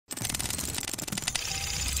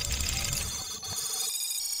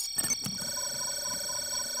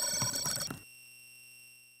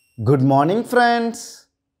Good morning, friends.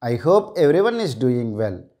 I hope everyone is doing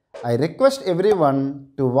well. I request everyone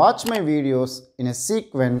to watch my videos in a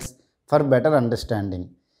sequence for better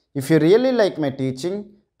understanding. If you really like my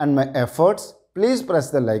teaching and my efforts, please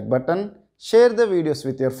press the like button, share the videos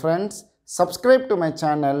with your friends, subscribe to my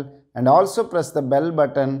channel, and also press the bell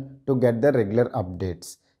button to get the regular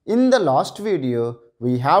updates. In the last video,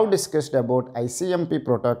 we have discussed about Icmp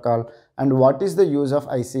protocol and what is the use of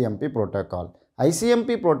Icmp protocol.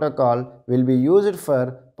 Icmp protocol will be used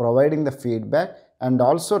for providing the feedback and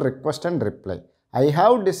also request and reply. I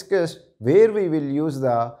have discussed where we will use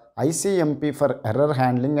the Icmp for error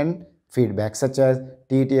handling and feedback such as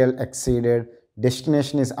TTL exceeded,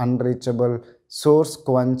 destination is unreachable, source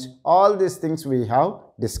quench, all these things we have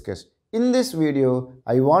discussed. In this video,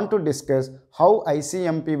 I want to discuss how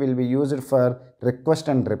Icmp will be used for request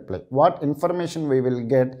and reply. What information we will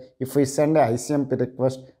get if we send a Icmp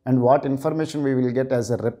request and what information we will get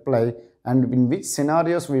as a reply and in which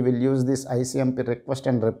scenarios we will use this Icmp request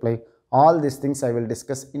and reply. All these things I will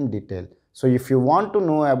discuss in detail. So if you want to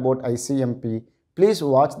know about Icmp, please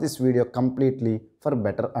watch this video completely for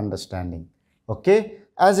better understanding. Okay,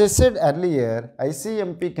 as I said earlier,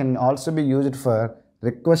 Icmp can also be used for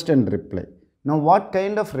request and reply. Now what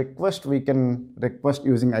kind of request we can request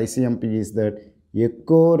using Icmp is that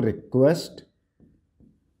echo request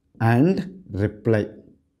and reply.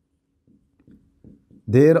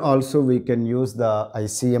 There also we can use the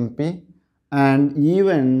Icmp and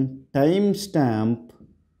even timestamp,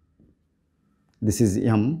 this is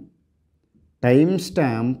M,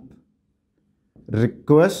 timestamp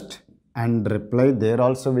request and reply, there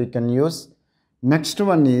also we can use. Next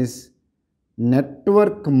one is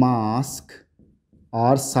network mask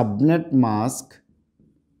or subnet mask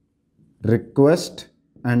request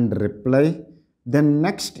and reply. Then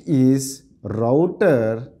next is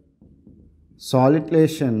router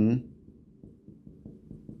solicitation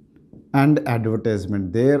and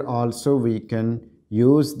advertisement. There also we can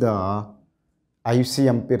use the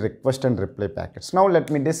Icmp request and reply packets. Now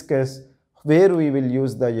let me discuss where we will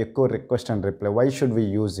use the echo request and reply. Why should we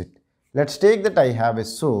use it? Let's take that I have a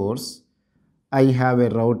source, I have a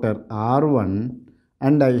router R1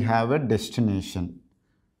 and I have a destination.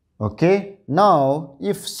 Okay, now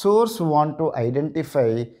if source want to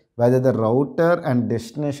identify whether the router and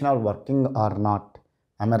destination are working or not,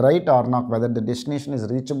 am I right or not, whether the destination is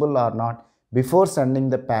reachable or not, before sending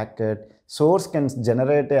the packet, source can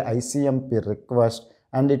generate a Icmp request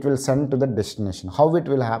and it will send to the destination. How it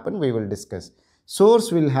will happen, we will discuss.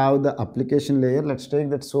 Source will have the application layer. Let's take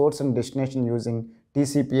that source and destination using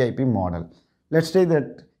TCP/IP model. Let's say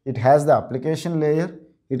that it has the application layer,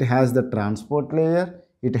 it has the transport layer,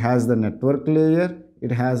 it has the network layer,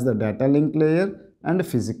 it has the data link layer and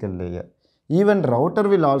physical layer. Even router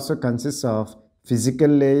will also consist of physical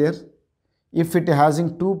layer. If it has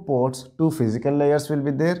in two ports, two physical layers will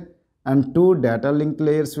be there and two data link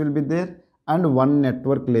layers will be there and one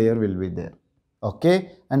network layer will be there.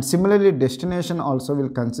 Okay, and similarly destination also will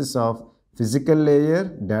consist of physical layer,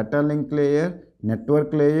 data link layer,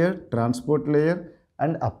 network layer, transport layer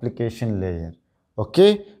and application layer.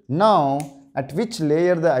 Okay, now at which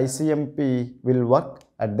layer the Icmp will work?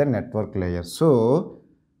 At the network layer. So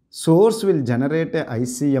source will generate a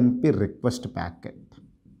Icmp request packet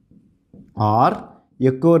or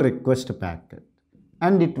echo request packet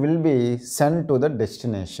and it will be sent to the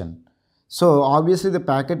destination. So obviously the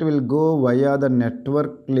packet will go via the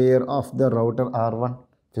network layer of the router R1,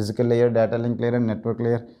 physical layer, data link layer and network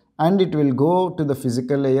layer, and it will go to the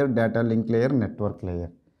physical layer, data link layer, network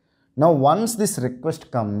layer. Now once this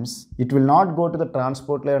request comes, it will not go to the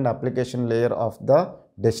transport layer and application layer of the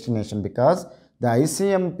destination because the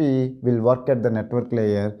Icmp will work at the network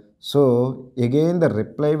layer. So again the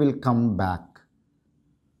reply will come back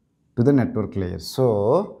to the network layer.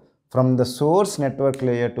 So from the source network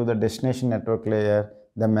layer to the destination network layer,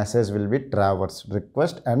 the message will be traversed,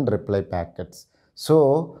 request and reply packets.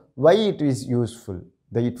 So why it is useful?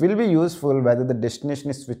 It will be useful whether the destination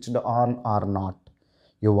is switched on or not.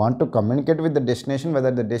 You want to communicate with the destination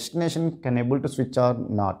whether the destination can able to switch or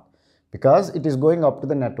not because it is going up to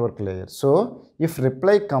the network layer. So if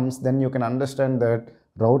reply comes, then you can understand that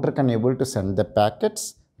router can able to send the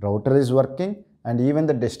packets, router is working and even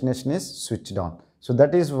the destination is switched on. So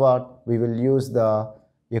that is what we will use the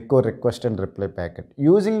echo request and reply packet.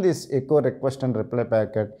 Using this echo request and reply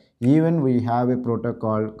packet, even we have a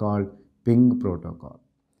protocol called ping protocol.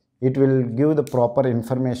 It will give the proper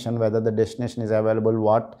information whether the destination is available,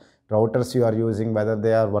 what routers you are using, whether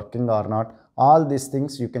they are working or not. All these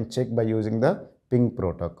things you can check by using the ping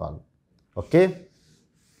protocol. Okay.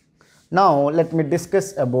 Now let me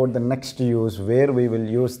discuss about the next use where we will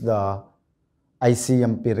use the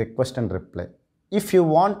ICMP request and reply. If you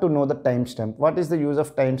want to know the timestamp, what is the use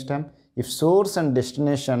of timestamp? If source and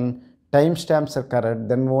destination timestamps are correct,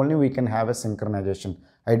 then only we can have a synchronization.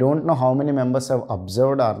 I don't know how many members have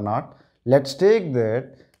observed or not. Let's take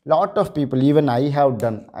that. Lot of people, even I have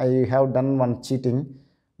done one cheating,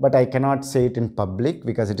 but I cannot say it in public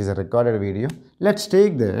because it is a recorded video. Let's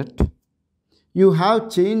take that. You have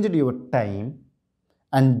changed your time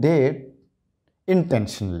and date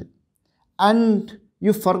intentionally, and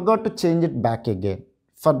you forgot to change it back again.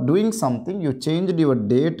 For doing something, you changed your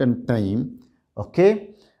date and time,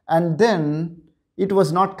 okay, and then it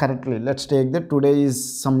was not correctly. Let's take that today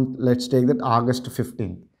is let's take that August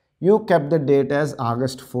 15th. You kept the date as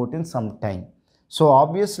August 14th sometime. So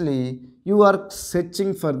obviously you are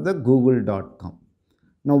searching for the google.com.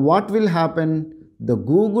 Now what will happen? The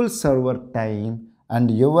Google server time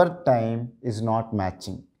and your time is not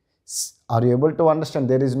matching. Are you able to understand?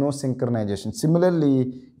 There is no synchronization.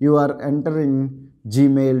 Similarly, you are entering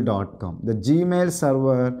gmail.com. The Gmail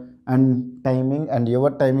server and timing and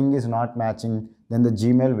your timing is not matching, then the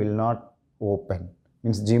Gmail will not open.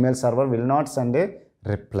 Means Gmail server will not send a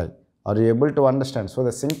reply. Are you able to understand? So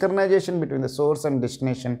the synchronization between the source and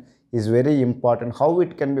destination is very important. How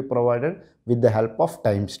it can be provided? With the help of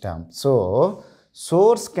timestamp. So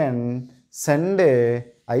source can send a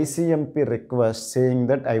ICMP request saying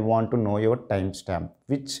that I want to know your timestamp,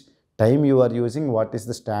 which time you are using, what is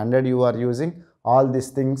the standard you are using, all these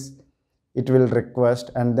things it will request,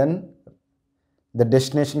 and then the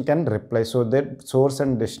destination can reply, so that source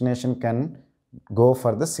and destination can go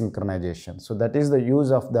for the synchronization. So that is the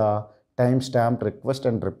use of the timestamp request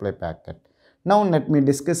and reply packet. Now let me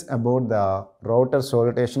discuss about the router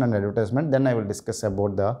salutation and advertisement, then I will discuss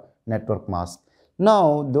about the network mask.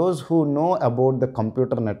 Now those who know about the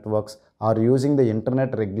computer networks are using the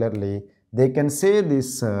internet regularly, they can say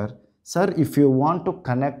this, sir, if you want to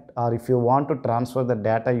connect or if you want to transfer the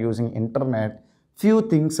data using internet, few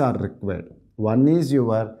things are required. One is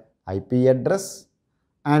your IP address,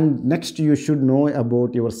 and next you should know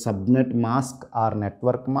about your subnet mask or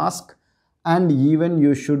network mask, and even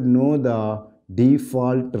you should know the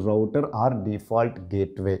default router or default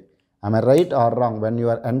gateway. Am I right or wrong? When you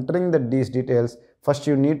are entering these details, first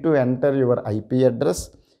you need to enter your IP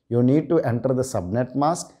address, you need to enter the subnet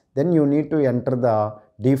mask, then you need to enter the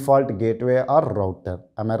default gateway or router.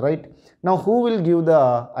 Am I right? Now who will give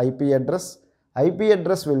the IP address? IP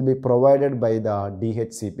address will be provided by the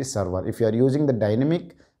DHCP server. If you are using the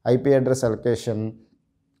dynamic IP address allocation,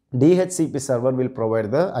 DHCP server will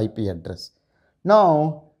provide the IP address.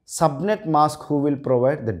 Now subnet mask, who will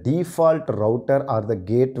provide? The default router or the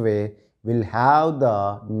gateway will have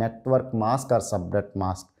the network mask or subnet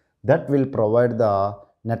mask. That will provide the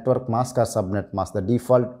network mask or subnet mask. The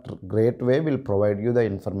default gateway will provide you the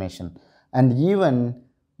information. And even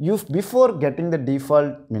you, before getting the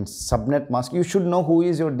default means subnet mask, you should know who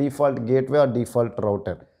is your default gateway or default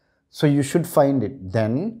router. So you should find it.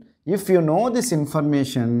 Then if you know this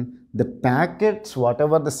information, the packets,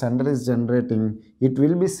 whatever the sender is generating, it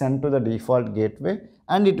will be sent to the default gateway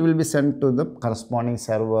and it will be sent to the corresponding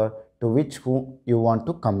server to which who you want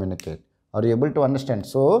to communicate. Are you able to understand?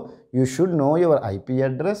 So you should know your IP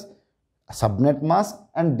address, subnet mask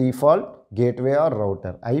and default gateway or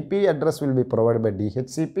router. IP address will be provided by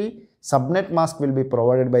DHCP, subnet mask will be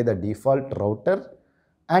provided by the default router,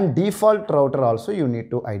 and default router also you need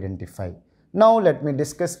to identify. Now let me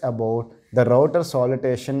discuss about the router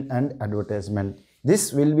salutation and advertisement.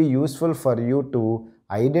 This will be useful for you to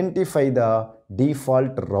identify the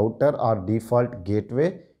default router or default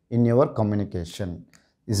gateway in your communication.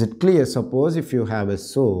 Is it clear? Suppose if you have a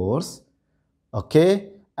source,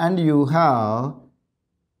 okay, and you have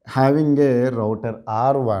having a router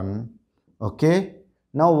R1, okay.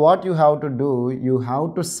 Now what you have to do, you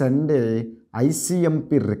have to send a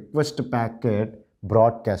ICMP request packet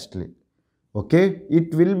broadcastly. Okay,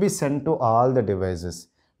 it will be sent to all the devices.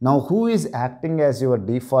 Now who is acting as your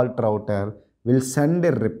default router will send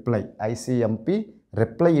a reply, ICMP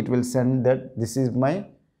reply. It will send that this is my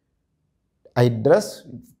address,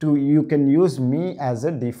 to you can use me as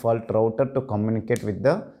a default router to communicate with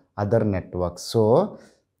the other networks. So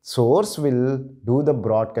source will do the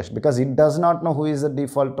broadcast because it does not know who is the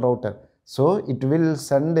default router. So it will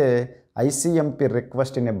send a ICMP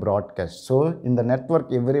request in a broadcast. So in the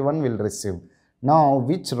network everyone will receive. Now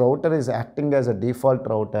which router is acting as a default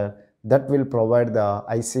router, that will provide the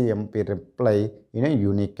ICMP reply in a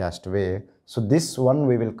unicast way. So this one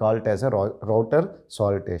we will call it as a router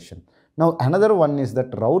salutation. Now another one is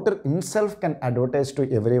that router himself can advertise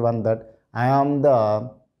to everyone that I am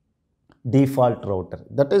the default router.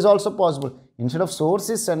 That is also possible. Instead of source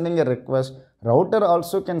is sending a request, router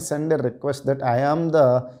also can send a request that I am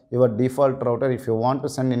your default router. If you want to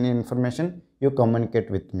send any information, you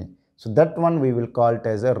communicate with me. So that one we will call it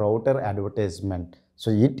as a router advertisement.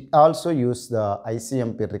 So it also use the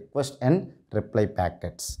ICMP request and reply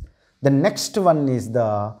packets. The next one is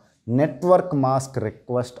the network mask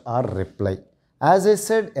request or reply. As I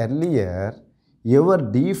said earlier, your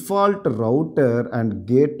default router and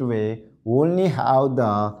gateway only have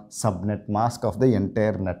the subnet mask of the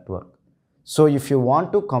entire network. So if you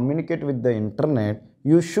want to communicate with the internet,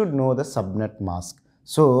 you should know the subnet mask.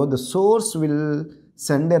 So the source will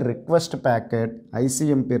send a request packet,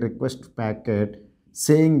 ICMP request packet,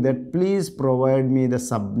 saying that please provide me the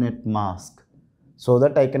subnet mask so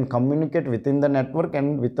that I can communicate within the network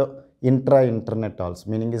and with the intra-internet also.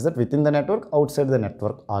 Meaning is that within the network, outside the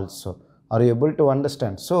network also. Are you able to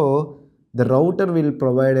understand? So the router will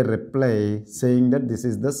provide a reply saying that this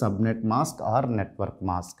is the subnet mask or network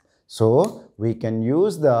mask. So we can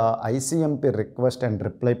use the ICMP request and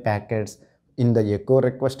reply packets in the echo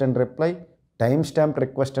request and reply, timestamp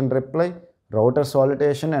request and reply, router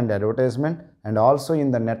salutation and advertisement, and also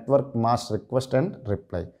in the network mask request and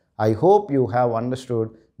reply. I hope you have understood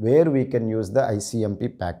where we can use the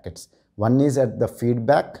ICMP packets. One is at the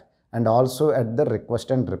feedback and also at the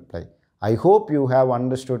request and reply. I hope you have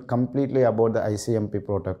understood completely about the ICMP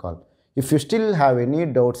protocol. If you still have any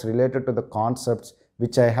doubts related to the concepts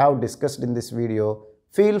which I have discussed in this video,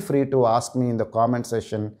 feel free to ask me in the comment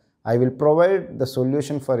section. I will provide the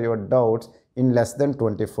solution for your doubts in less than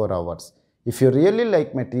 24 hours. If you really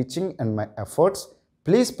like my teaching and my efforts,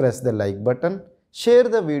 please press the like button, share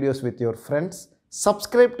the videos with your friends,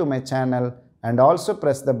 subscribe to my channel, and also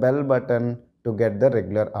press the bell button to get the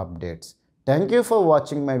regular updates. Thank you for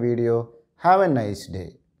watching my video. Have a nice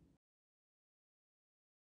day.